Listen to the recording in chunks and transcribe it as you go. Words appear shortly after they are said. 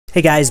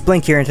Hey guys,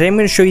 Blink here, and today I'm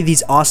going to show you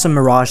these awesome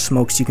Mirage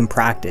Smokes you can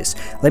practice.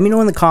 Let me know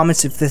in the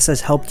comments if this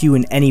has helped you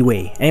in any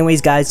way. Anyways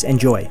guys,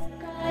 enjoy.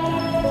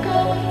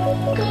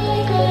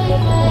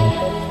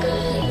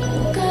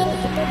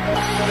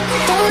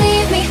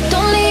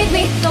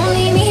 Don't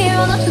leave me here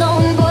all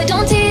alone. Boy,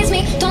 don't tease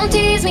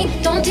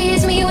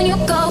me when you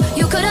go.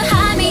 You could've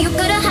had me, you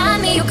could've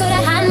had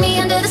me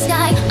under the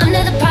sky,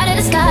 under the part of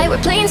the sky where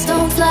planes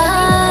don't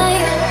fly.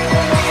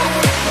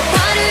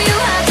 Why do you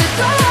have to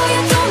go?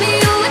 You told me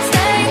you would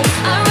stay.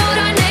 I wrote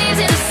our names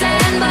in the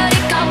sand, but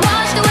it got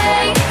washed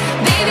away.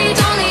 Baby,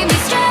 don't leave me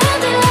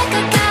stranded like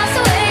a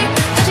castaway.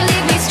 Don't you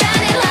leave me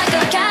stranded like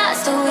a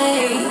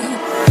castaway.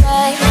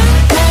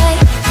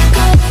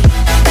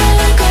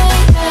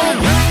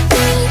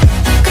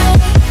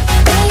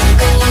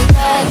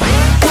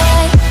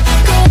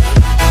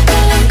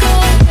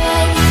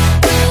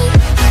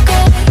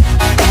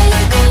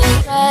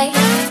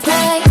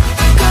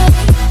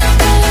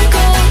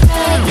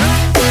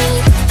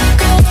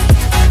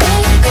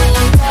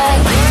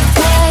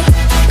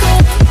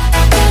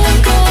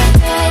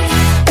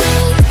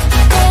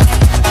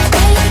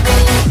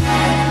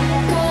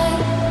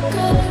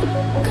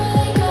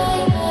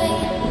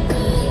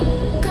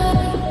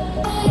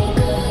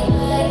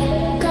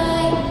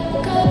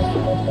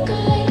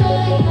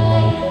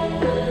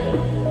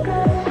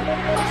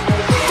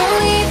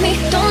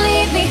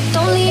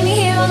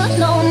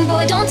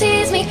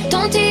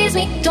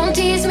 Don't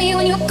tease me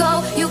when you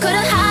go. You could've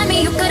had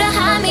me,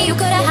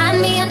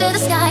 under the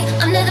sky,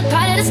 under the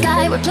part of the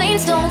sky where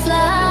planes don't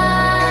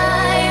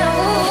fly.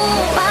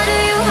 Ooh, why do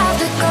you have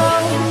to go?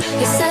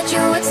 You said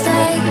you would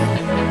stay.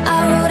 I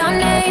wrote our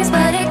names,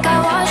 but